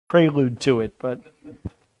prelude to it, but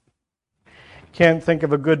can't think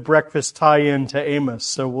of a good breakfast tie-in to Amos,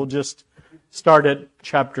 so we'll just start at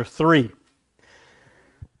chapter 3.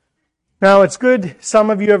 Now, it's good some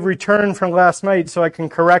of you have returned from last night so I can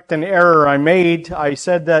correct an error I made. I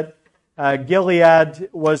said that Gilead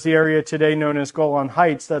was the area today known as Golan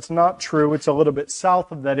Heights. That's not true. It's a little bit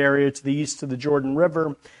south of that area to the east of the Jordan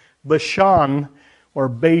River. Bashan, or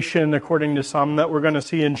Bashan, according to some, that we're going to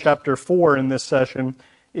see in chapter 4 in this session,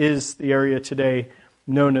 is the area today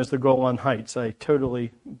known as the Golan Heights. I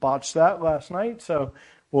totally botched that last night, so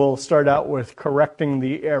we'll start out with correcting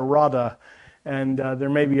the errata, and there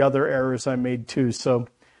may be other errors I made too, so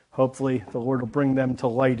hopefully the Lord will bring them to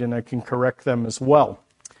light and I can correct them as well.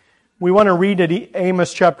 We want to read at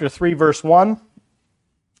Amos chapter 3, verse 1,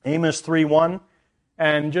 Amos 3:1,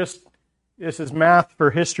 and just, this is math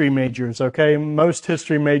for history majors, okay? Most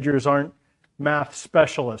history majors aren't math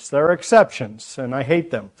specialists. There are exceptions, and I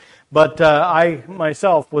hate them. But I,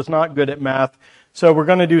 myself, was not good at math. So we're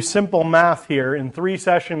going to do simple math here. In 3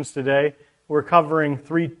 sessions today, we're covering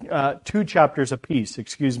 2 chapters apiece,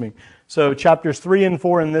 So chapters 3 and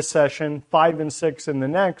 4 in this session, 5 and 6 in the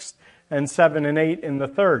next, and 7 and 8 in the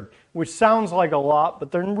third, which sounds like a lot,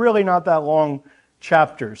 but they're really not that long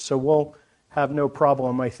chapters. So we'll have no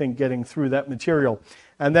problem, I think, getting through that material.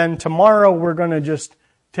 And then tomorrow we're going to just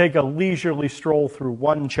take a leisurely stroll through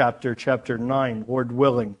one chapter, chapter 9, Lord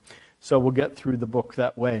willing. So we'll get through the book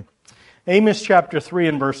that way. Amos chapter 3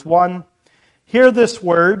 and verse 1. Hear this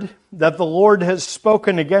word that the Lord has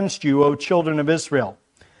spoken against you, O children of Israel,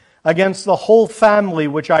 against the whole family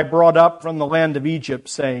which I brought up from the land of Egypt,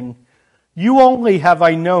 saying, You only have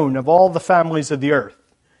I known of all the families of the earth.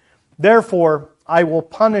 Therefore I will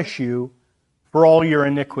punish you for all your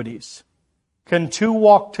iniquities. Can 2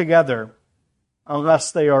 walk together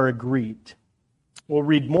unless they are agreed? We'll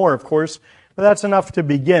read more, of course, but that's enough to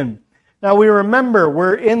begin. Now we remember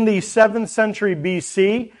we're in the 7th century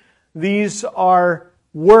BC. These are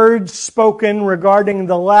words spoken regarding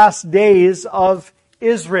the last days of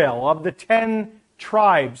Israel, of the 10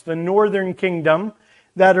 tribes, the northern kingdom,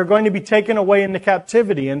 that are going to be taken away into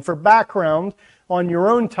captivity. And for background, on your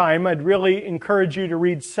own time, I'd really encourage you to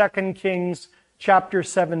read 2 Kings chapter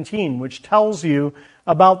 17, which tells you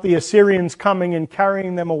about the Assyrians coming and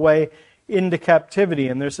carrying them away into captivity.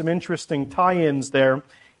 And there's some interesting tie-ins there,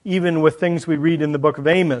 even with things we read in the book of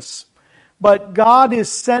Amos. But God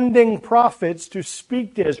is sending prophets to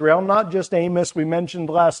speak to Israel, not just Amos. We mentioned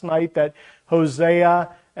last night that Hosea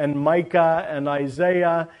and Micah and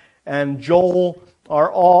Isaiah and Joel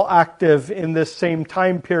are all active in this same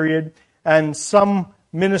time period, and some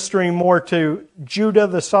ministering more to Judah,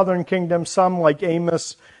 the southern kingdom, some like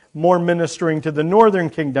Amos, more ministering to the northern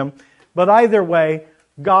kingdom. But either way,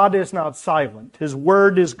 God is not silent. His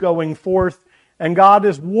word is going forth, and God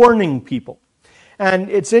is warning people. And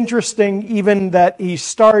it's interesting even that he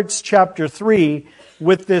starts chapter 3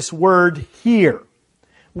 with this word "hear,"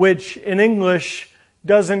 which in English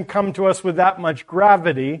doesn't come to us with that much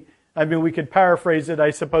gravity. I mean, we could paraphrase it,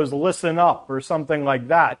 I suppose, "listen up" or something like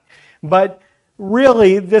that. But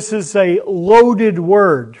really, this is a loaded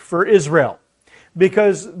word for Israel,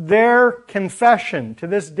 because their confession to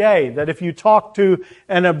this day, that if you talk to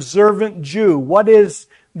an observant Jew, what is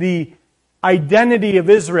the identity of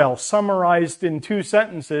Israel summarized in 2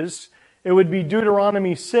 sentences, it would be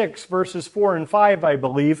Deuteronomy 6, verses 4 and 5, I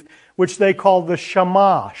believe, which they call the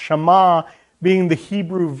Shema. Shema being the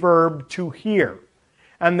Hebrew verb to hear.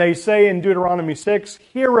 And they say in Deuteronomy 6,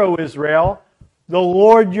 Hear, O Israel, the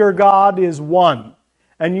Lord your God is one,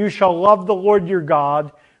 and you shall love the Lord your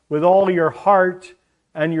God with all your heart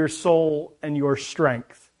and your soul and your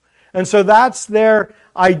strength. And so that's their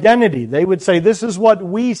identity. They would say, this is what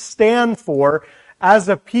we stand for as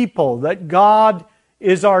a people, that God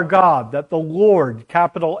is our God, that the Lord,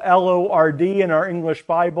 capital L-O-R-D in our English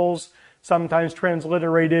Bibles, sometimes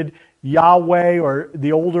transliterated Yahweh, or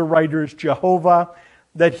the older writers Jehovah,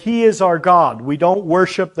 that He is our God. We don't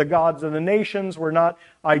worship the gods of the nations. We're not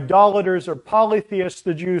idolaters or polytheists,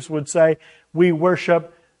 the Jews would say. We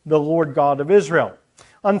worship the Lord God of Israel.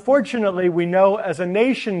 Unfortunately, we know as a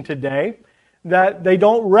nation today that they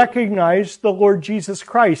don't recognize the Lord Jesus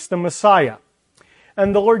Christ, the Messiah.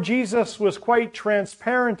 And the Lord Jesus was quite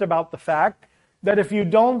transparent about the fact that if you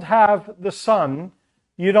don't have the Son,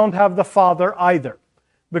 you don't have the Father either.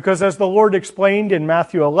 Because as the Lord explained in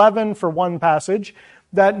Matthew 11, for one passage,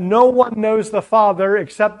 that no one knows the Father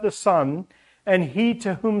except the Son, and he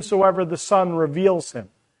to whomsoever the Son reveals him.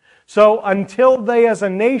 So until they as a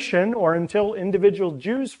nation, or until individual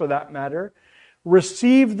Jews for that matter,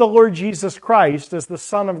 receive the Lord Jesus Christ as the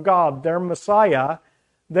Son of God, their Messiah,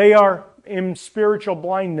 they are in spiritual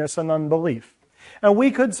blindness and unbelief. And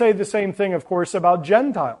we could say the same thing, of course, about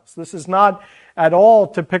Gentiles. This is not at all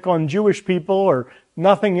to pick on Jewish people or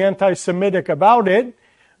nothing anti-Semitic about it,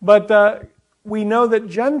 but we know that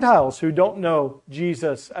Gentiles who don't know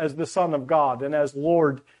Jesus as the Son of God and as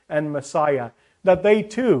Lord and Messiah, that they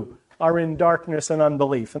too are in darkness and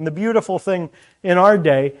unbelief. And the beautiful thing in our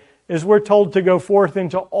day is we're told to go forth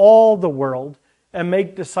into all the world and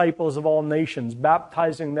make disciples of all nations,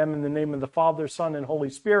 baptizing them in the name of the Father, Son, and Holy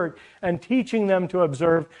Spirit, and teaching them to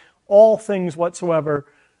observe all things whatsoever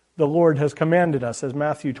the Lord has commanded us, as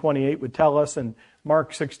Matthew 28 would tell us, and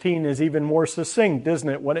Mark 16 is even more succinct, isn't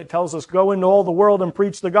it, when it tells us, go into all the world and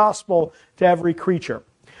preach the gospel to every creature.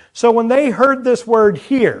 So when they heard this word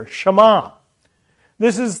here, Shema,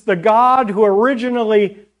 this is the God who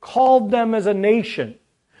originally called them as a nation,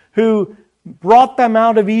 who brought them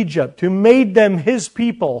out of Egypt, who made them his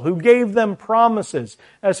people, who gave them promises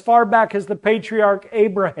as far back as the patriarch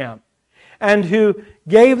Abraham, and who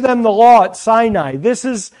gave them the law at Sinai. This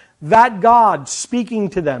is that God speaking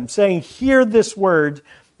to them, saying, hear this word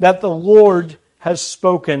that the Lord has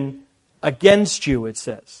spoken against you, it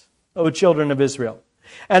says, O children of Israel,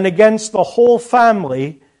 and against the whole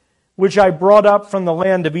family which I brought up from the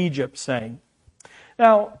land of Egypt, saying.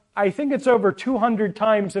 Now, I think it's over 200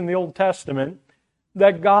 times in the Old Testament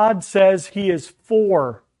that God says he is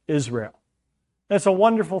for Israel. That's a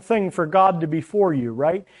wonderful thing for God to be for you,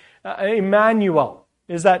 right? Emmanuel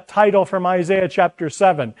is that title from Isaiah chapter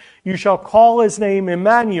 7. You shall call his name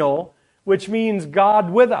Emmanuel, which means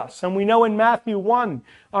God with us. And we know in Matthew 1,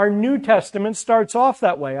 our New Testament starts off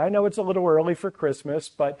that way. I know it's a little early for Christmas,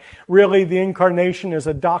 but really the incarnation is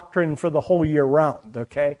a doctrine for the whole year round,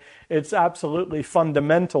 okay? It's absolutely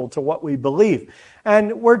fundamental to what we believe.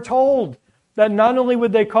 And we're told that not only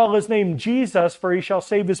would they call his name Jesus, for he shall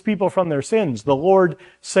save his people from their sins. The Lord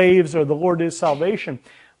saves, or the Lord is salvation.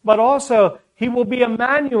 But also, he will be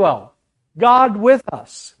Emmanuel, God with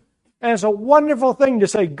us. And it's a wonderful thing to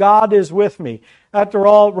say, God is with me. After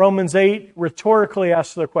all, Romans 8 rhetorically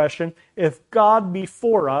asks the question, if God be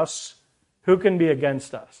for us, who can be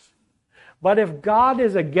against us? But if God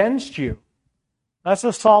is against you, that's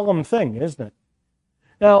a solemn thing, isn't it?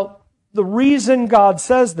 Now, the reason God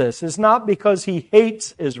says this is not because he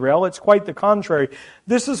hates Israel. It's quite the contrary.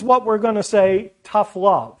 This is what we're going to say, tough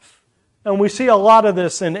love. And we see a lot of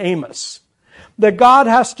this in Amos. That God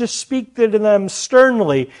has to speak to them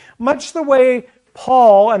sternly, much the way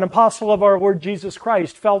Paul, an apostle of our Lord Jesus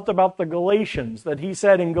Christ, felt about the Galatians, that he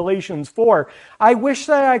said in Galatians 4, I wish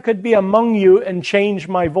that I could be among you and change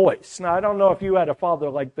my voice. Now, I don't know if you had a father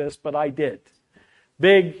like this, but I did.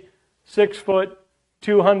 Big, 6 foot,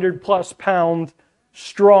 200 plus pound,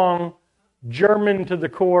 strong, German to the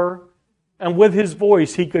core, and with his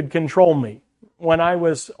voice he could control me when I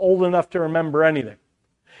was old enough to remember anything.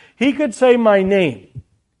 He could say my name,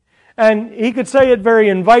 and he could say it very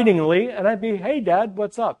invitingly, and I'd be, hey, Dad,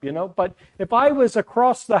 what's up, But if I was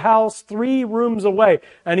across the house 3 rooms away,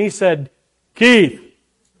 and he said, Keith,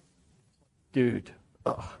 dude,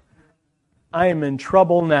 I am in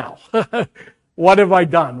trouble now. What have I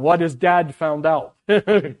done? What has Dad found out?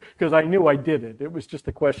 Because I knew I did it. It was just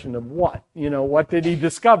a question of what. What did he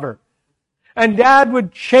discover? And Dad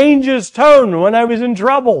would change his tone when I was in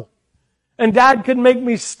trouble. And Dad could make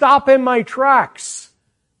me stop in my tracks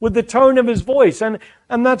with the tone of his voice. And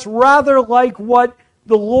that's rather like what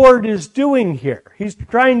the Lord is doing here. He's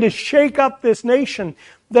trying to shake up this nation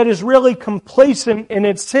that is really complacent in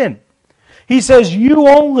its sin. He says, you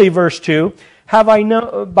only, verse 2, have I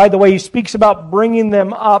known. By the way, he speaks about bringing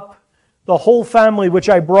them up, the whole family which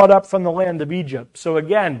I brought up from the land of Egypt. So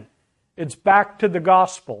again, it's back to the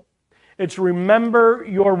gospel. It's remember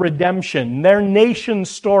your redemption. Their nation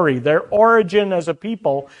story, their origin as a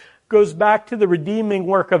people, goes back to the redeeming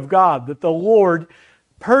work of God, that the Lord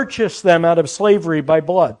purchased them out of slavery by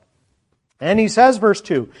blood. And he says, verse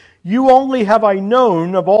 2, you only have I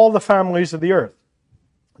known of all the families of the earth.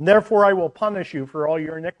 And therefore I will punish you for all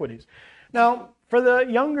your iniquities. Now, for the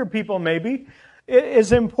younger people maybe, it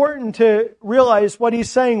is important to realize what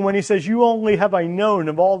he's saying when he says, you only have I known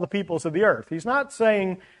of all the peoples of the earth. He's not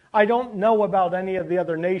saying, I don't know about any of the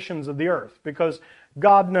other nations of the earth, because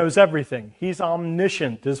God knows everything. He's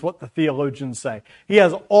omniscient, is what the theologians say. He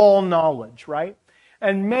has all knowledge, right?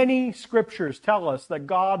 And many scriptures tell us that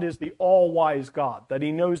God is the all-wise God, that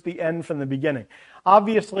he knows the end from the beginning.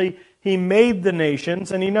 Obviously, he made the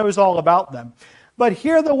nations, and he knows all about them. But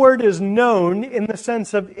here the word is known in the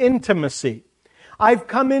sense of intimacy. I've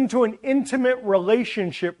come into an intimate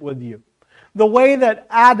relationship with you. The way that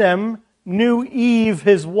Adam knew Eve,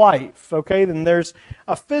 his wife. Okay, then there's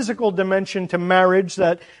a physical dimension to marriage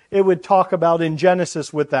that it would talk about in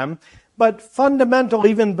Genesis with them. But fundamental,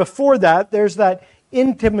 even before that, there's that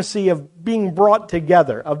intimacy of being brought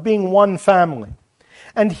together, of being one family.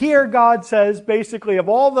 And here God says, basically, of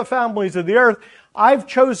all the families of the earth, I've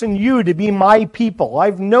chosen you to be my people.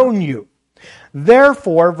 I've known you.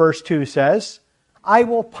 Therefore, verse 2 says, I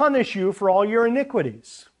will punish you for all your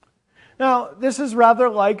iniquities. Now, this is rather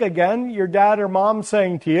like, again, your dad or mom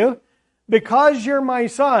saying to you, because you're my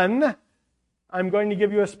son, I'm going to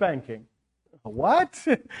give you a spanking. What?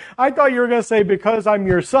 I thought you were going to say, because I'm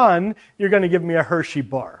your son, you're going to give me a Hershey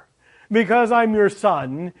bar. Because I'm your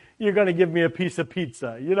son, you're going to give me a piece of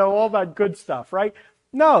pizza. You know, all that good stuff, right?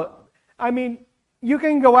 No, I mean, you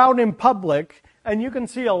can go out in public and you can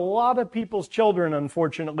see a lot of people's children,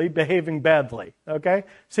 unfortunately, behaving badly, okay?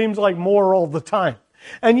 Seems like more all the time.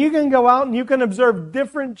 And you can go out and you can observe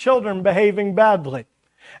different children behaving badly.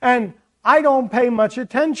 And I don't pay much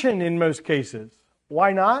attention in most cases.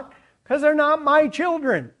 Why not? Because they're not my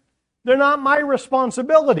children. They're not my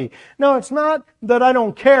responsibility. Now, it's not that I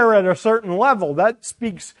don't care at a certain level. That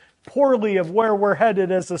speaks poorly of where we're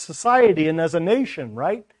headed as a society and as a nation,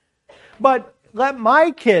 right? But let my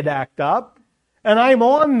kid act up, and I'm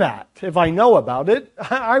on that if I know about it.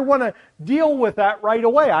 I want to deal with that right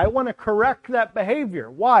away. I want to correct that behavior.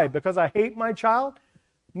 Why? Because I hate my child?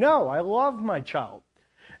 No, I love my child.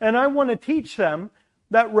 And I want to teach them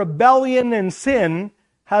that rebellion and sin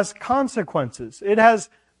has consequences. It has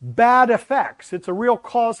bad effects. It's a real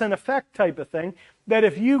cause and effect type of thing, that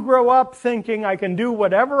if you grow up thinking I can do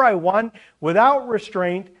whatever I want without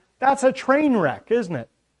restraint, that's a train wreck, isn't it?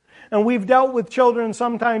 And we've dealt with children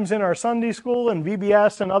sometimes in our Sunday school and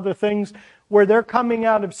VBS and other things where they're coming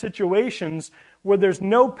out of situations where there's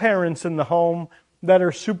no parents in the home that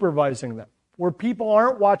are supervising them, where people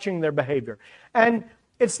aren't watching their behavior. And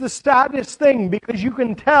it's the saddest thing, because you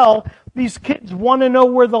can tell these kids want to know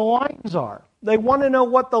where the lines are. They want to know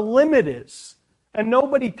what the limit is. And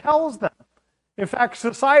nobody tells them. In fact,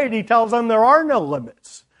 society tells them there are no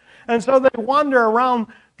limits. And so they wander around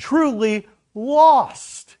truly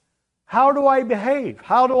lost. How do I behave?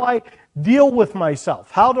 How do I deal with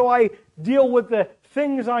myself? How do I deal with the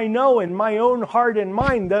things I know in my own heart and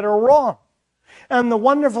mind that are wrong? And the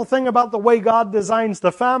wonderful thing about the way God designs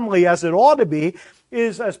the family, as it ought to be,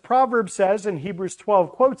 is, as Proverbs says, and Hebrews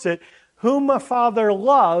 12 quotes it, whom a father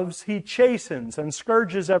loves, he chastens and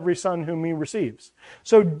scourges every son whom he receives.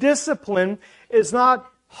 So discipline is not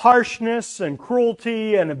harshness and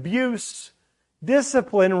cruelty and abuse.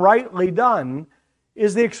 Discipline, rightly done,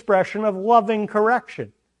 is the expression of loving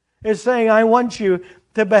correction. It's saying, I want you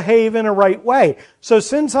to behave in a right way. So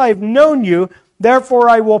since I've known you, therefore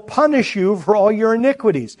I will punish you for all your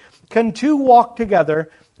iniquities. Can two walk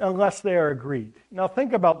together unless they are agreed? Now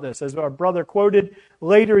think about this. As our brother quoted,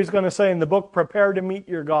 later he's going to say in the book, prepare to meet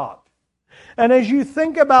your God. And as you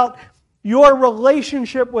think about your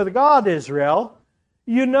relationship with God, Israel,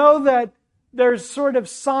 you know that there's sort of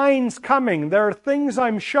signs coming. There are things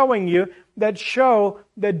I'm showing you that show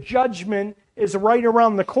that judgment is right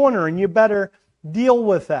around the corner, and you better deal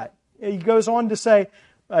with that. He goes on to say,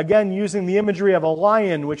 again, using the imagery of a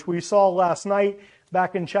lion, which we saw last night,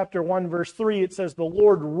 back in chapter 1, verse 3, it says, the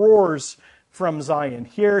Lord roars from Zion.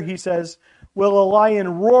 Here he says, will a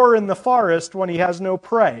lion roar in the forest when he has no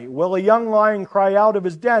prey? Will a young lion cry out of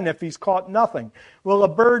his den if he's caught nothing? Will a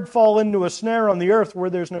bird fall into a snare on the earth where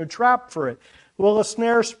there's no trap for it? Will a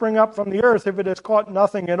snare spring up from the earth if it has caught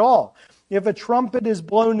nothing at all? If a trumpet is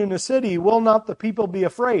blown in a city, will not the people be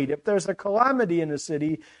afraid? If there's a calamity in a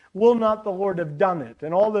city, will not the Lord have done it?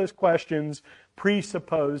 And all those questions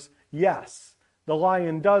presuppose, yes, the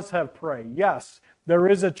lion does have prey. Yes, there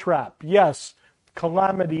is a trap. Yes,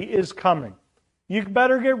 calamity is coming. You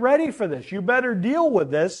better get ready for this. You better deal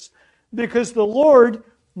with this, because the Lord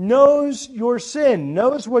knows your sin,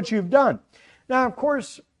 knows what you've done. Now, of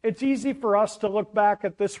course, it's easy for us to look back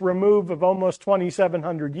at this remove of almost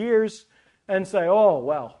 2,700 years and say, oh,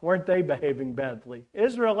 well, weren't they behaving badly?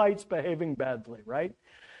 Israelites behaving badly, right?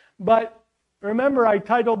 But remember, I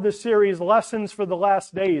titled this series Lessons for the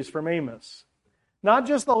Last Days from Amos. Not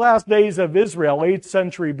just the last days of Israel, 8th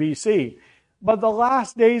century BC, but the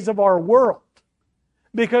last days of our world.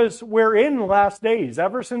 Because we're in last days.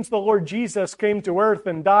 Ever since the Lord Jesus came to earth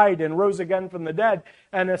and died and rose again from the dead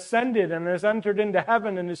and ascended and has entered into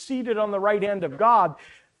heaven and is seated on the right hand of God,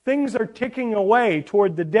 things are ticking away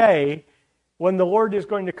toward the day when the Lord is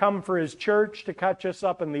going to come for his church to catch us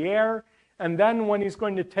up in the air, and then when he's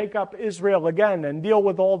going to take up Israel again and deal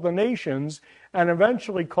with all the nations and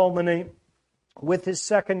eventually culminate with his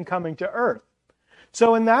second coming to earth.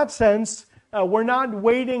 So in that sense, we're not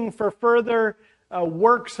waiting for further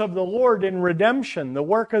works of the Lord in redemption. The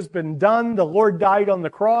work has been done. The Lord died on the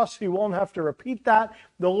cross. He won't have to repeat that.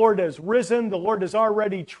 The Lord has risen. The Lord has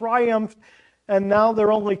already triumphed. And now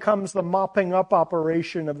there only comes the mopping up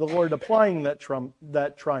operation of the Lord applying that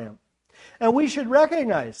triumph. And we should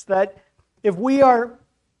recognize that if we are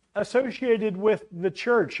associated with the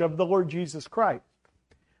church of the Lord Jesus Christ,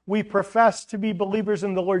 we profess to be believers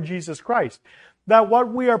in the Lord Jesus Christ, that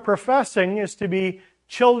what we are professing is to be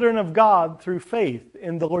children of God through faith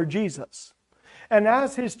in the Lord Jesus. And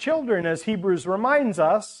as His children, as Hebrews reminds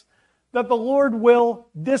us, that the Lord will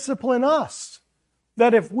discipline us.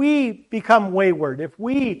 That if we become wayward, if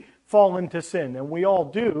we fall into sin, and we all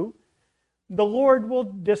do, the Lord will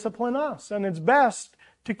discipline us. And it's best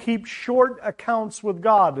to keep short accounts with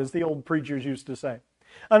God, as the old preachers used to say.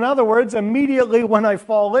 In other words, immediately when I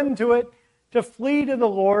fall into it, to flee to the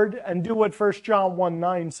Lord and do what 1 John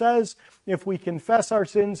 1:9 says. If we confess our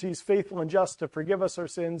sins, He's faithful and just to forgive us our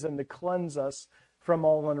sins and to cleanse us from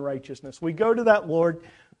all unrighteousness. We go to the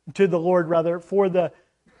Lord for the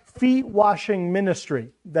feet washing ministry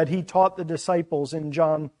that He taught the disciples in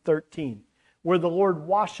John 13, where the Lord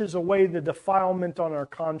washes away the defilement on our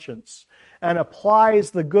conscience and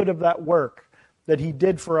applies the good of that work that He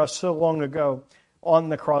did for us so long ago on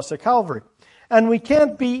the cross of Calvary. And we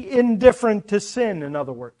can't be indifferent to sin, in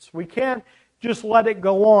other words. We can't just let it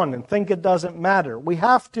go on and think it doesn't matter. We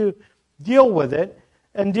have to deal with it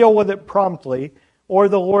and deal with it promptly, or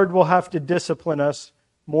the Lord will have to discipline us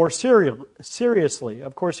more seriously.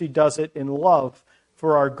 Of course, He does it in love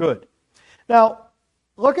for our good. Now,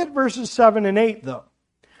 look at verses 7 and 8, though.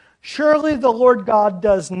 Surely the Lord God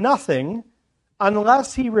does nothing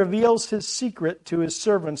unless He reveals His secret to His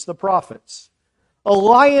servants, the prophets. A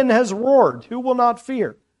lion has roared. Who will not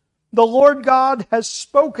fear? The Lord God has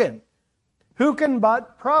spoken. Who can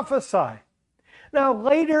but prophesy? Now,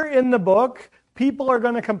 later in the book, people are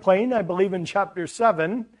going to complain, I believe in chapter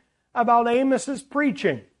 7, about Amos's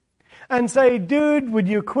preaching. And say, dude, would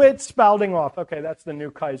you quit spouting off? Okay, that's the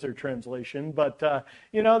New Kaiser translation. But,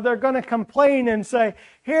 they're going to complain and say,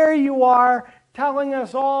 here you are telling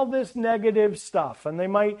us all this negative stuff. And they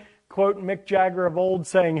might quote Mick Jagger of old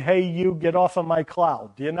saying, hey, you, get off of my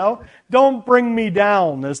cloud, Don't bring me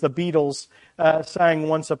down, as the Beatles sang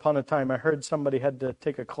once upon a time. I heard somebody had to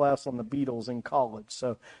take a class on the Beatles in college,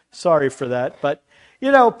 so sorry for that. But,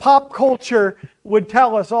 pop culture would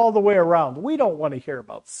tell us all the way around. We don't want to hear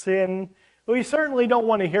about sin. We certainly don't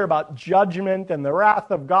want to hear about judgment and the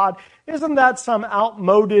wrath of God. Isn't that some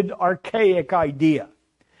outmoded, archaic idea?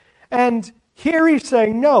 And here he's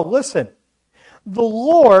saying, no, listen. The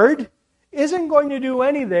Lord isn't going to do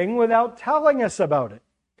anything without telling us about it.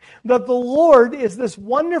 That the Lord is this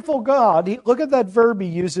wonderful God. Look at that verb He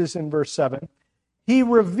uses in verse 7. He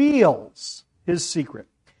reveals His secret.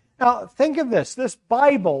 Now, think of this. This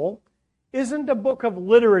Bible isn't a book of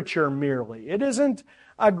literature merely. It isn't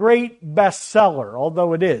a great bestseller,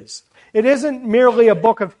 although it is. It isn't merely a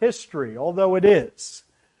book of history, although it is.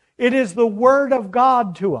 It is the Word of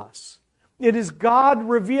God to us. It is God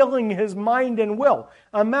revealing His mind and will.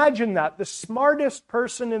 Imagine that. The smartest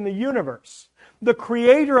person in the universe, the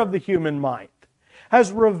creator of the human mind,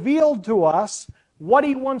 has revealed to us what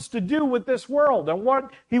He wants to do with this world and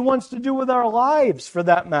what He wants to do with our lives, for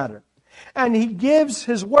that matter. And He gives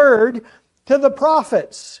His word to the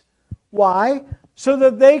prophets. Why? So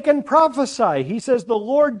that they can prophesy. He says, the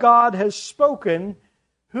Lord God has spoken.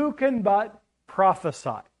 Who can but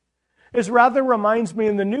prophesy? This rather reminds me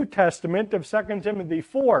in the New Testament of 2 Timothy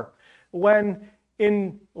 4, when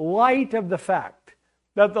in light of the fact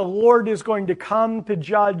that the Lord is going to come to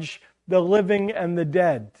judge the living and the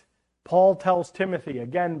dead, Paul tells Timothy,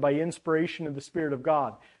 again by inspiration of the Spirit of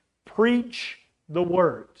God, preach the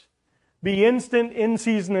word. Be instant in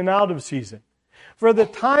season and out of season. For the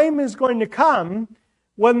time is going to come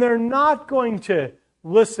when they're not going to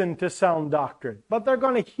listen to sound doctrine, but they're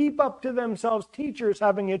going to heap up to themselves teachers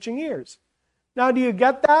having itching ears. Now, do you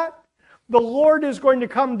get that? The Lord is going to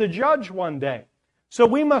come to judge one day. So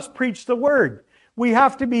we must preach the word. We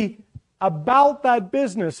have to be about that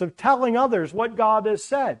business of telling others what God has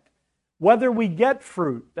said. Whether we get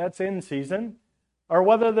fruit, that's in season, or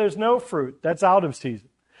whether there's no fruit, that's out of season.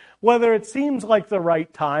 Whether it seems like the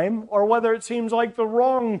right time, or whether it seems like the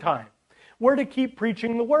wrong time. We're to keep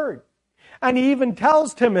preaching the word. And he even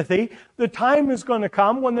tells Timothy the time is going to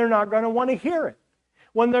come when they're not going to want to hear it.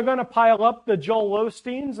 When they're going to pile up the Joel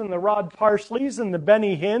Osteens and the Rod Parsleys and the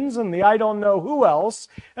Benny Hinns and the I don't know who else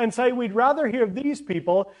and say we'd rather hear these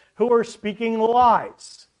people who are speaking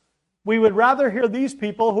lies. We would rather hear these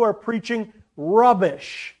people who are preaching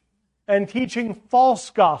rubbish and teaching false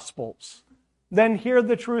gospels than hear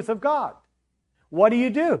the truth of God. What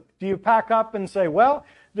do? Do you pack up and say, well,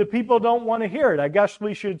 the people don't want to hear it, I guess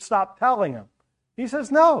we should stop telling them? He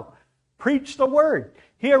says, no, preach the word.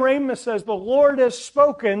 Here Amos says, the Lord has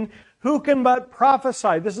spoken, who can but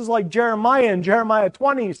prophesy? This is like Jeremiah in Jeremiah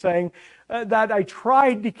 20 saying that I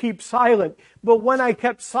tried to keep silent, but when I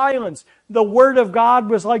kept silence, the word of God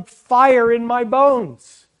was like fire in my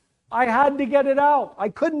bones. I had to get it out. I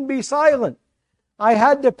couldn't be silent. I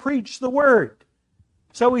had to preach the word.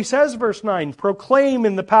 So he says, verse 9, proclaim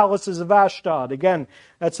in the palaces of Ashdod. Again,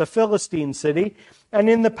 that's a Philistine city. And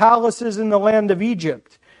in the palaces in the land of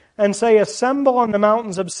Egypt. And say, assemble on the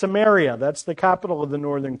mountains of Samaria. That's the capital of the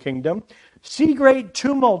northern kingdom. See great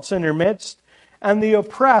tumults in her midst, and the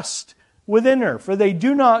oppressed within her. For they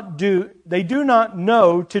do not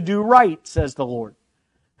know to do right, says the Lord,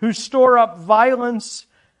 who store up violence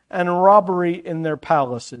and robbery in their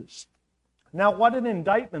palaces. Now, what an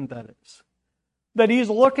indictment that is. That he's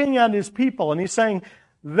looking at his people and he's saying,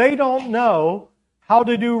 they don't know how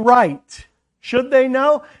to do right. Should they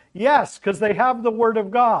know? Yes, because they have the Word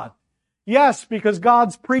of God. Yes, because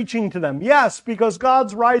God's preaching to them. Yes, because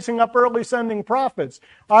God's rising up early sending prophets.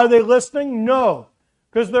 Are they listening? No,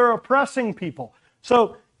 because they're oppressing people.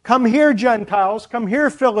 So come here, Gentiles. Come here,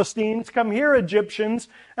 Philistines. Come here, Egyptians.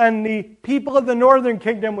 And the people of the northern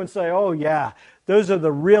kingdom would say, oh yeah, those are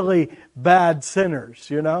the really bad sinners,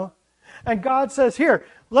 you know. And God says, here,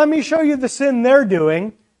 let me show you the sin they're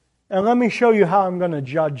doing, and let me show you how I'm going to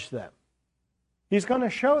judge them. He's going to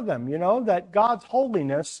show them, you know, that God's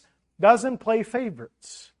holiness doesn't play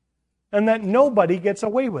favorites, and that nobody gets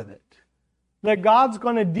away with it. That God's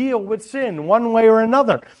going to deal with sin one way or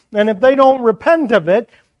another. And if they don't repent of it,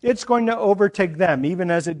 it's going to overtake them,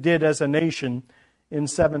 even as it did as a nation in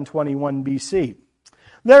 721 BC.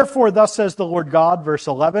 Therefore, thus says the Lord God, verse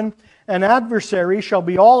 11, an adversary shall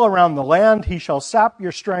be all around the land. He shall sap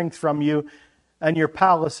your strength from you, and your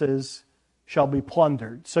palaces shall be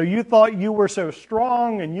plundered. So you thought you were so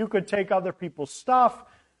strong and you could take other people's stuff.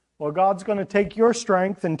 Well, God's going to take your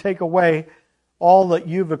strength and take away all that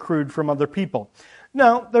you've accrued from other people.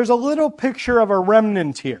 Now, there's a little picture of a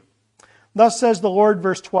remnant here. Thus says the Lord,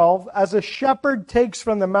 verse 12, as a shepherd takes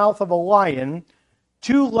from the mouth of a lion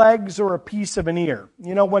 2 legs or a piece of an ear.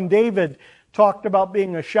 You know, when David talked about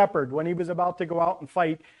being a shepherd, when he was about to go out and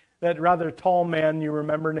fight that rather tall man you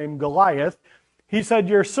remember named Goliath, he said,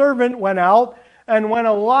 your servant went out, and when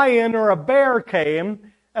a lion or a bear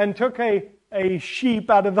came and took a sheep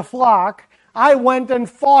out of the flock, I went and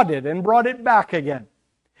fought it and brought it back again.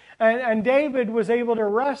 And David was able to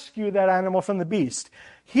rescue that animal from the beast.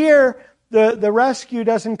 Here, the rescue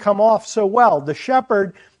doesn't come off so well. The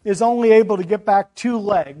shepherd is only able to get back 2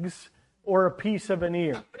 legs or a piece of an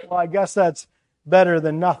ear. Well, I guess that's better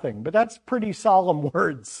than nothing, but that's pretty solemn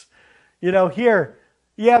words. You know, here,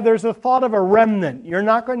 yeah, there's a thought of a remnant. You're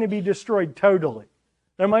not going to be destroyed totally.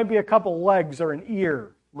 There might be a couple legs or an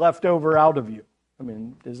ear left over out of you. I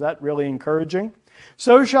mean, is that really encouraging?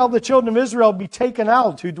 So shall the children of Israel be taken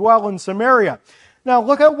out who dwell in Samaria. Now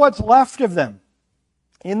look at what's left of them.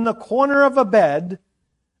 In the corner of a bed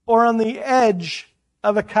or on the edge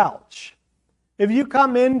of a couch. If you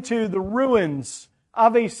come into the ruins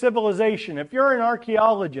of a civilization, if you're an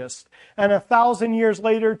archaeologist and 1,000 years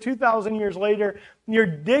later, 2,000 years later, you're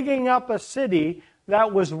digging up a city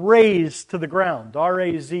that was razed to the ground.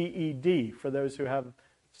 R-A-Z-E-D, for those who have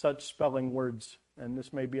such spelling words. And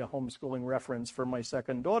this may be a homeschooling reference for my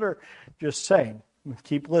second daughter. Just saying.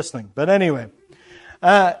 Keep listening. But anyway,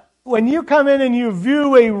 when you come in and you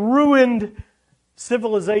view a ruined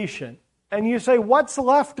civilization, and you say, what's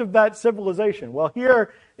left of that civilization? Well,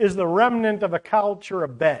 here is the remnant of a couch or a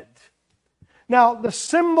bed. Now, the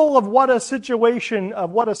symbol of what a civilization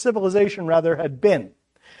had been.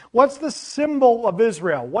 What's the symbol of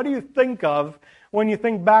Israel? What do you think of when you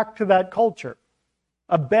think back to that culture?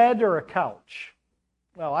 A bed or a couch?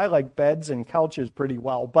 Well, I like beds and couches pretty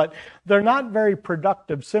well, but they're not very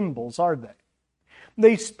productive symbols, are they?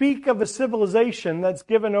 They speak of a civilization that's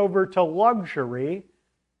given over to luxury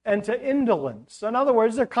and to indolence. In other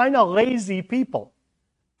words, they're kind of lazy people.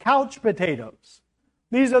 Couch potatoes.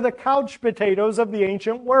 These are the couch potatoes of the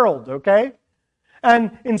ancient world, okay?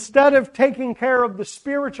 And instead of taking care of the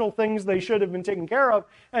spiritual things they should have been taking care of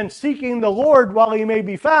and seeking the Lord while he may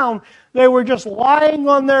be found, they were just lying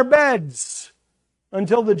on their beds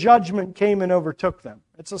until the judgment came and overtook them.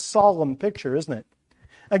 It's a solemn picture, isn't it?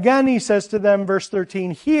 Again, he says to them, verse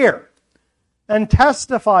 13, hear and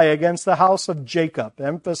testify against the house of Jacob,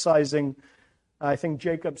 emphasizing, I think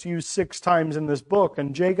Jacob's used 6 times in this book,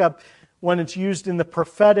 and Jacob, when it's used in the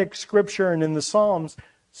prophetic scripture and in the Psalms,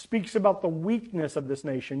 speaks about the weakness of this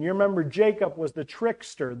nation. You remember Jacob was the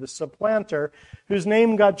trickster, the supplanter, whose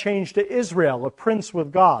name got changed to Israel, a prince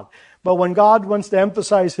with God. But when God wants to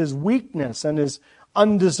emphasize his weakness and his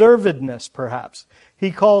undeservedness, perhaps, he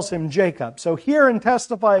calls him Jacob. So hear and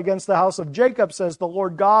testify against the house of Jacob, says the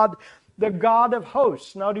Lord God, the God of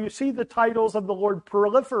hosts. Now, do you see the titles of the Lord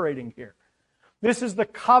proliferating here? This is the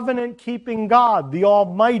covenant-keeping God, the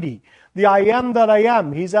Almighty, the I am that I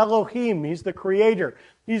am. He's Elohim. He's the Creator.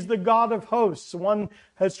 He's the God of hosts. One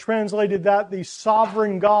has translated that the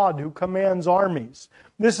sovereign God who commands armies.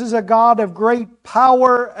 This is a God of great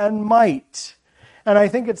power and might. And I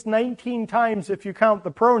think it's 19 times, if you count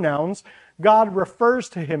the pronouns, God refers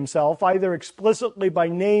to himself either explicitly by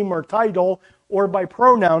name or title or by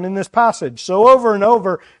pronoun in this passage. So over and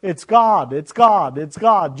over, it's God, it's God, it's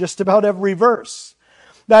God, just about every verse.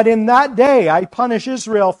 That in that day I punish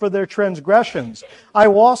Israel for their transgressions. I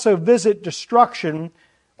will also visit destruction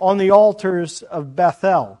on the altars of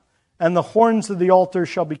Bethel, and the horns of the altar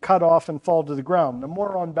shall be cut off and fall to the ground. Now,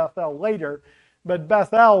 more on Bethel later, but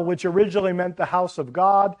Bethel, which originally meant the house of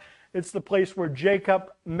God, it's the place where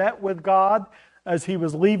Jacob met with God as he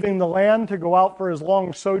was leaving the land to go out for his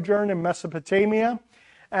long sojourn in Mesopotamia.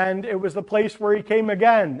 And it was the place where he came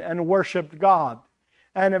again and worshiped God.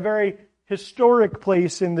 And a very historic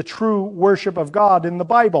place in the true worship of God in the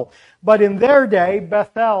Bible. But in their day,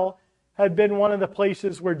 Bethel had been one of the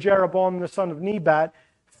places where Jeroboam, the son of Nebat,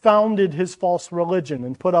 founded his false religion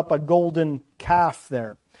and put up a golden calf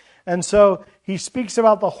there. And so he speaks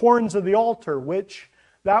about the horns of the altar, which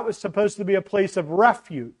that was supposed to be a place of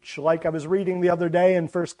refuge. Like I was reading the other day in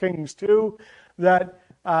 1 Kings 2, that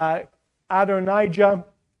Adonijah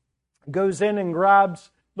goes in and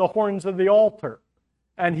grabs the horns of the altar,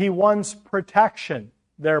 and he wants protection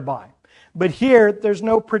thereby. But here, there's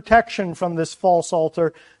no protection from this false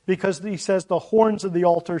altar, because he says the horns of the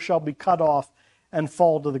altar shall be cut off and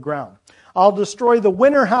fall to the ground. I'll destroy the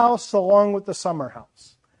winter house along with the summer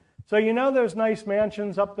house. So you know those nice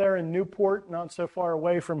mansions up there in Newport, not so far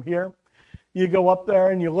away from here? You go up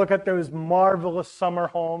there and you look at those marvelous summer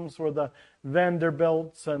homes where the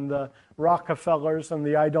Vanderbilts and the Rockefellers and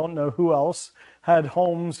the I don't know who else had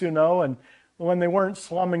homes, and when they weren't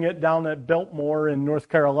slumming it down at Biltmore in North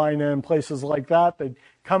Carolina and places like that, they'd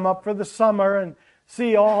come up for the summer and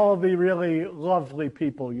see all the really lovely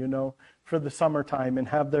people, for the summertime and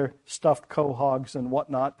have their stuffed quahogs and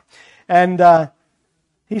whatnot. And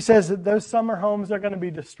he says that those summer homes are going to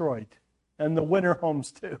be destroyed, and the winter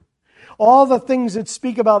homes too. All the things that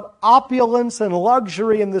speak about opulence and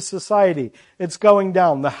luxury in this society, it's going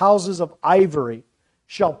down. The houses of ivory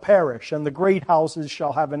shall perish, and the great houses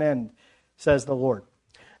shall have an end, says the Lord.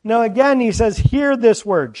 Now again, he says, hear this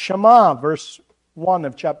word, Shema, verse 1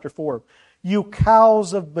 of chapter 4, you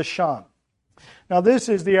cows of Bashan. Now this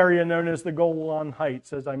is the area known as the Golan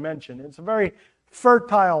Heights, as I mentioned. It's a very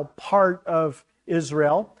fertile part of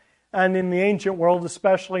Israel, and in the ancient world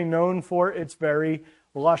especially known for its very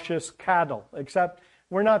luscious cattle, except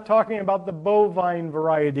we're not talking about the bovine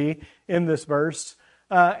variety in this verse.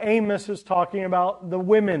 Amos is talking about the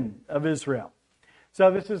women of Israel.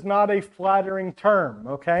 So this is not a flattering term,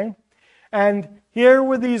 okay? And here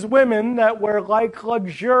were these women that were like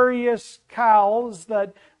luxurious cows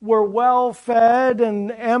that were well fed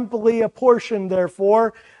and amply apportioned,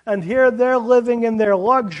 therefore. And here they're living in their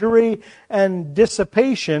luxury and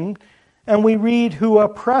dissipation. And we read, who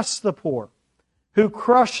oppress the poor, who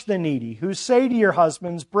crush the needy, who say to your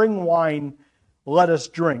husbands, bring wine, let us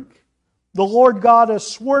drink. The Lord God has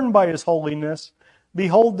sworn by his holiness,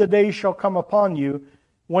 behold, the day shall come upon you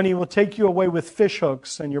when he will take you away with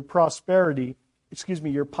fishhooks and your posterity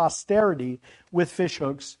with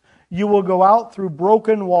fishhooks. You will go out through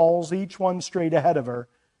broken walls, each one straight ahead of her,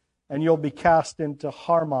 and you'll be cast into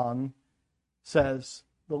Harmon, says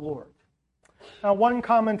the Lord. Now, one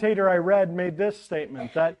commentator I read made this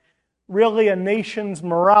statement, that really a nation's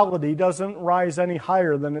morality doesn't rise any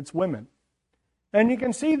higher than its women. And you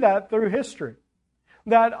can see that through history.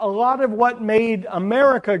 That a lot of what made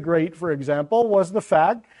America great, for example, was the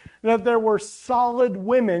fact that there were solid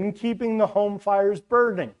women keeping the home fires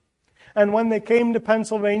burning. And when they came to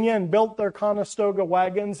Pennsylvania and built their Conestoga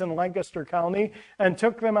wagons in Lancaster County and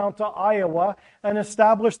took them out to Iowa and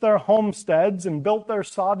established their homesteads and built their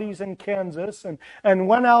soddies in Kansas and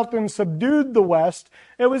went out and subdued the West,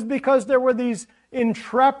 it was because there were these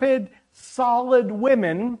intrepid, solid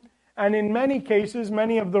women. And in many cases,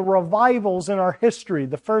 many of the revivals in our history,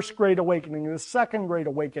 the First Great Awakening, the Second Great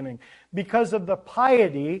Awakening, because of the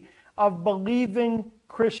piety of believing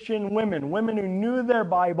Christian women who knew their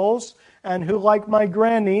Bibles and who, like my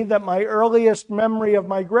granny, that my earliest memory of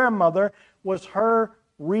my grandmother was her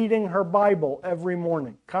reading her Bible every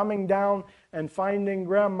morning, coming down and finding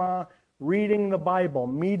Grandma reading the Bible,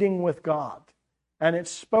 meeting with God. And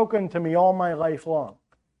it's spoken to me all my life long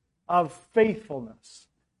of faithfulness.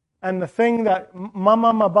 And the thing that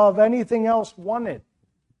Mom above anything else wanted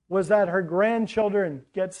was that her grandchildren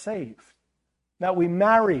get saved, that we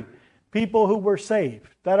marry people who were saved,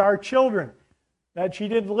 that our children, that she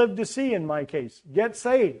didn't live to see in my case, get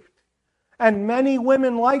saved. And many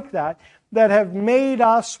women like that have made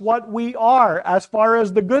us what we are as far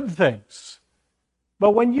as the good things.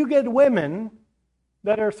 But when you get women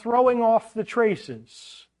that are throwing off the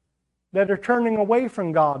traces, that are turning away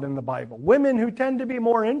from God in the Bible, women who tend to be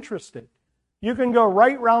more interested, you can go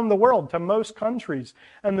right around the world to most countries,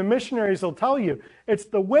 and the missionaries will tell you it's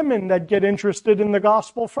the women that get interested in the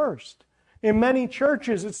gospel first. In many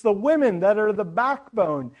churches, it's the women that are the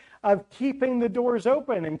backbone of keeping the doors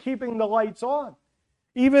open and keeping the lights on.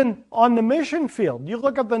 Even on the mission field, you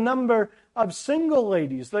look at the number of single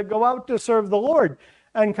ladies that go out to serve the Lord,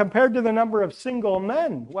 and compared to the number of single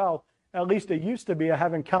men, well, at least it used to be, I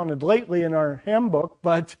haven't counted lately in our handbook,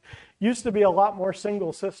 but used to be a lot more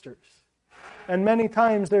single sisters. And many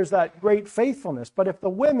times there's that great faithfulness. But if the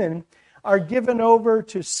women are given over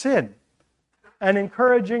to sin and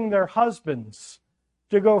encouraging their husbands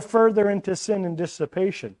to go further into sin and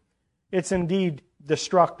dissipation, it's indeed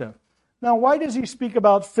destructive. Now, why does he speak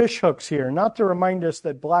about fish hooks here? Not to remind us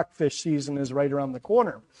that blackfish season is right around the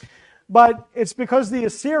corner. But it's because the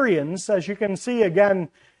Assyrians, as you can see again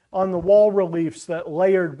on the wall reliefs that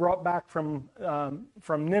Layard brought back from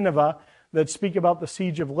Nineveh, that speak about the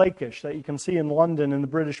siege of Lachish, that you can see in London in the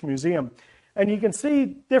British Museum. And you can see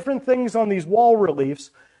different things on these wall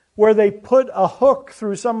reliefs where they put a hook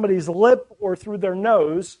through somebody's lip or through their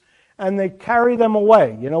nose, and they carry them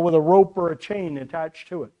away, with a rope or a chain attached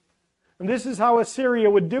to it. And this is how Assyria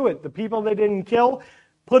would do it. The people they didn't kill,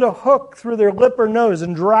 put a hook through their lip or nose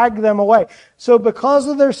and drag them away. So because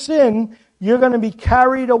of their sin, you're going to be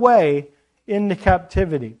carried away into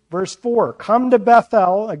captivity. Verse 4, come to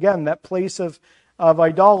Bethel, again, that place of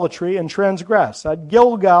idolatry, and transgress. At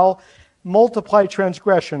Gilgal, multiply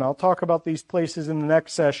transgression. I'll talk about these places in the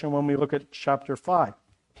next session when we look at chapter 5.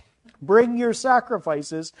 Bring your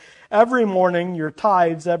sacrifices every morning, your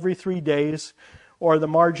tithes every 3 days, or the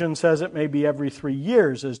margin says it may be every 3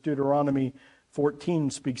 years, as Deuteronomy 14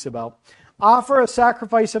 speaks about. Offer a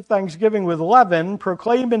sacrifice of thanksgiving with leaven.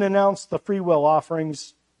 Proclaim and announce the freewill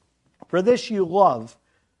offerings. For this you love,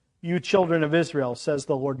 you children of Israel, says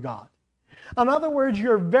the Lord God. In other words,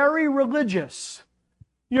 you're very religious.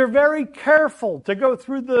 You're very careful to go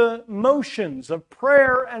through the motions of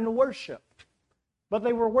prayer and worship. But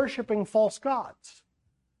they were worshiping false gods.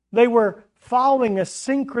 They were following a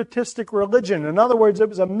syncretistic religion. In other words, it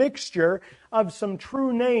was a mixture of some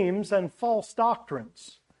true names and false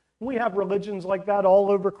doctrines. We have religions like that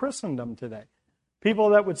all over Christendom today. People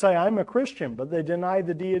that would say, I'm a Christian, but they deny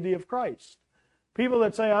the deity of Christ. People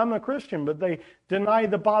that say, I'm a Christian, but they deny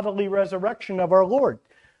the bodily resurrection of our Lord.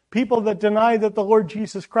 People that deny that the Lord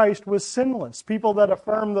Jesus Christ was sinless. People that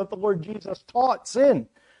affirm that the Lord Jesus taught sin.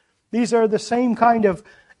 These are the same kind of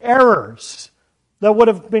errors that would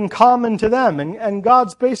have been common to them. And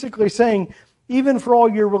God's basically saying, even for all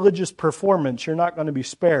your religious performance, you're not going to be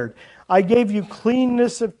spared. I gave you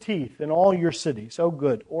cleanness of teeth in all your cities. Oh,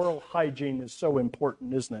 good. Oral hygiene is so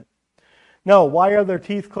important, isn't it? No, why are their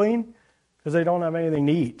teeth clean? Because they don't have anything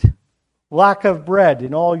to eat. Lack of bread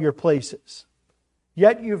in all your places.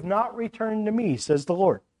 Yet you've not returned to me, says the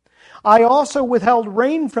Lord. I also withheld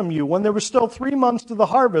rain from you when there were still 3 months to the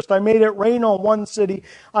harvest. I made it rain on one city.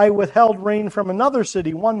 I withheld rain from another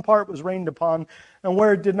city. One part was rained upon, and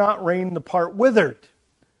where it did not rain, the part withered.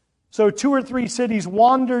 So 2 or 3 cities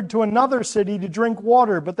wandered to another city to drink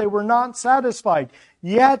water, but they were not satisfied.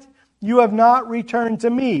 Yet you have not returned to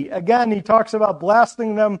me. Again, he talks about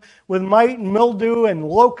blasting them with mite and mildew and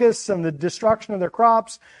locusts and the destruction of their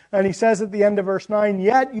crops. And he says at the end of verse 9,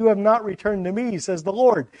 yet you have not returned to me, says the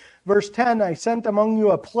Lord. Verse 10, I sent among you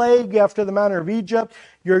a plague after the manner of Egypt.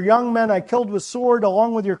 Your young men I killed with sword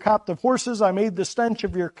along with your captive horses. I made the stench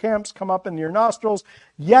of your camps come up in your nostrils.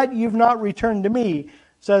 Yet you've not returned to me,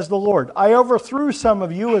 says the Lord. I overthrew some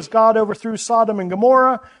of you as God overthrew Sodom and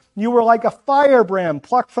Gomorrah. You were like a firebrand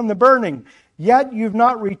plucked from the burning. Yet you've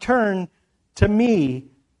not returned to me,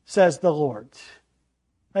 says the Lord.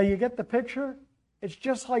 Now you get the picture? It's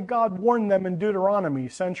just like God warned them in Deuteronomy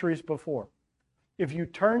centuries before. If you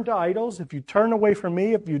turn to idols, if you turn away from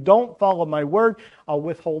me, if you don't follow my word, I'll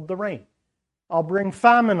withhold the rain. I'll bring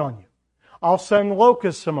famine on you. I'll send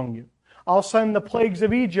locusts among you. I'll send the plagues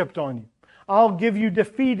of Egypt on you. I'll give you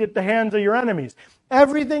defeat at the hands of your enemies.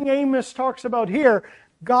 Everything Amos talks about here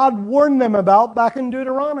God warned them about back in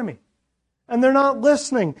Deuteronomy. And they're not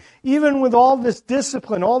listening. Even with all this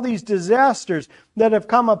discipline, all these disasters that have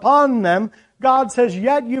come upon them, God says,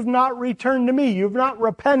 yet you've not returned to me. You've not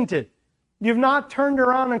repented. You've not turned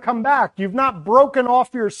around and come back. You've not broken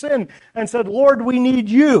off your sin and said, Lord, we need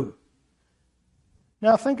you.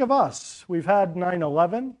 Now think of us. We've had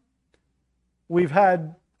 9/11. We've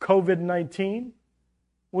had COVID-19.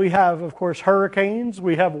 We have, of course, hurricanes.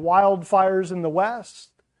 We have wildfires in the West.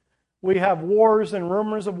 We have wars and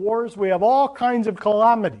rumors of wars. We have all kinds of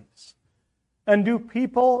calamities. And do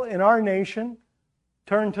people in our nation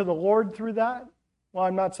turn to the Lord through that? Well,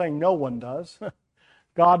 I'm not saying no one does.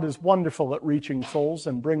 God is wonderful at reaching souls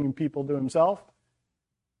and bringing people to himself.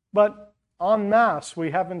 But en masse,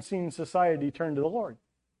 we haven't seen society turn to the Lord.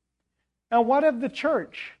 And what of the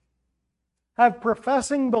church? Have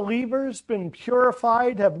professing believers been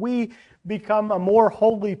purified? Have we become a more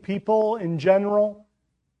holy people in general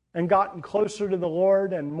and gotten closer to the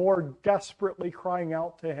Lord and more desperately crying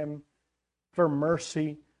out to him for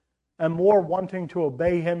mercy and more wanting to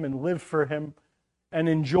obey him and live for him and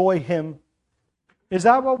enjoy him? Is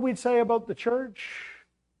that what we'd say about the church?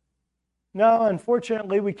 No,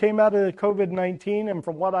 unfortunately, we came out of COVID-19, and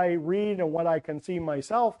from what I read and what I can see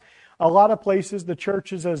myself, a lot of places the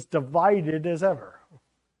church is as divided as ever.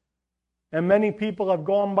 And many people have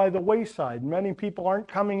gone by the wayside. Many people aren't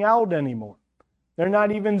coming out anymore. They're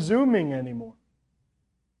not even Zooming anymore.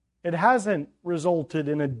 It hasn't resulted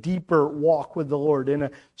in a deeper walk with the Lord, in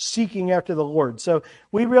a seeking after the Lord. So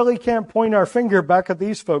we really can't point our finger back at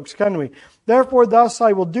these folks, can we? Therefore, thus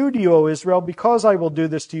I will do to you, O Israel, because I will do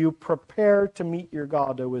this to you, prepare to meet your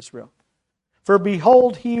God, O Israel. For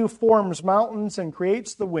behold, he who forms mountains and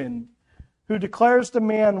creates the wind, who declares to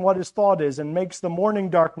man what his thought is and makes the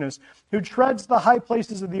morning darkness, who treads the high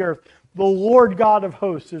places of the earth, the Lord God of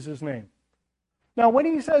hosts is his name. Now, when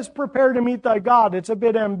he says, prepare to meet thy God, it's a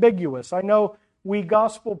bit ambiguous. I know we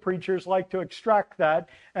gospel preachers like to extract that,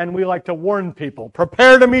 and we like to warn people,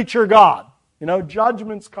 prepare to meet your God. You know,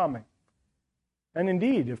 judgment's coming. And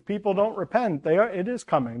indeed, if people don't repent, it is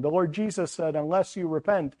coming. The Lord Jesus said, unless you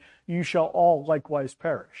repent, you shall all likewise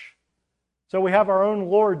perish. So we have our own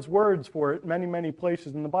Lord's words for it many, many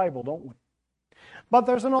places in the Bible, don't we? But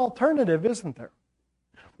there's an alternative, isn't there?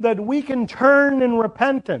 That we can turn in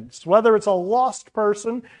repentance, whether it's a lost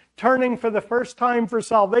person turning for the first time for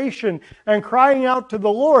salvation and crying out to the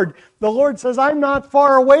Lord. The Lord says, I'm not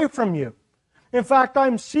far away from you. In fact,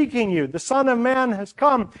 I'm seeking you. The Son of Man has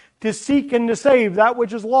come to seek and to save that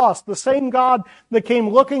which is lost. The same God that came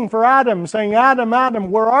looking for Adam, saying, Adam, Adam,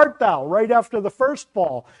 where art thou? Right after the first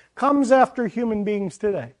fall, comes after human beings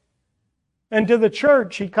today. And to the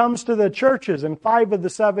church, he comes to the churches, and 5 of the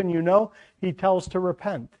 7, you know, he tells to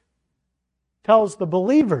repent. Tells the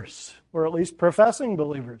believers, or at least professing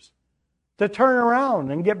believers, to turn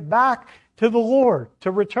around and get back to the Lord,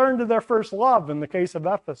 to return to their first love in the case of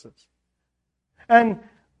Ephesus. And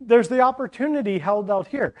there's the opportunity held out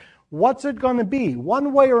here. What's it going to be?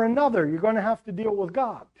 One way or another, you're going to have to deal with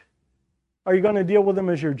God. Are you going to deal with him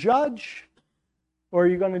as your judge? Or are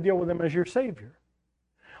you going to deal with him as your Savior?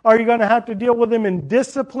 Are you going to have to deal with him in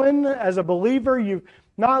discipline as a believer? You've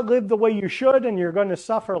not lived the way you should and you're going to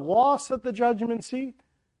suffer loss at the judgment seat?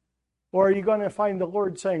 Or are you going to find the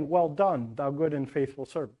Lord saying, well done, thou good and faithful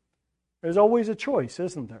servant? There's always a choice,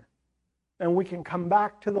 isn't there? And we can come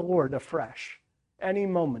back to the Lord afresh, any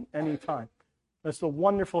moment, any time. That's the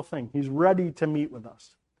wonderful thing. He's ready to meet with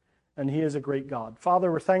us. And he is a great God.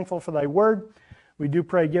 Father, we're thankful for thy word. We do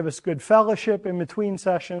pray, give us good fellowship in between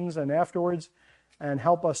sessions and afterwards, and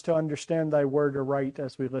help us to understand thy word aright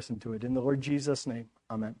as we listen to it. In the Lord Jesus' name,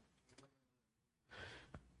 amen.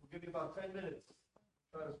 We'll give you about 10 minutes.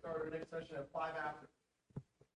 Try to start our next session at 5 after.